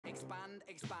land,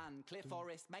 expand, clear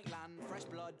forest, make land, fresh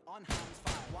blood on hands,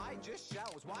 fire. Why just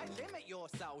shells? Why limit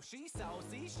yourself? She sells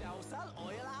seashells, sell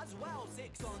oil as well.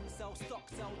 6 on, sell stock,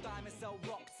 sell diamonds, sell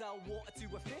rock, sell water to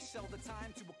a fish, sell the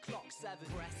time to a clock. 7,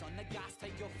 press on the gas,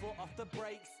 take your foot off the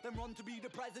brakes, then run to be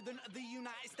the president of the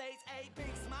United States. 8,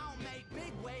 big smile, make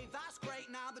big wave, that's great.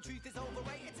 Now the truth is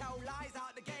overrated, tell lies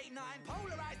out the gate. 9,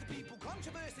 polarize the people,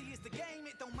 controversy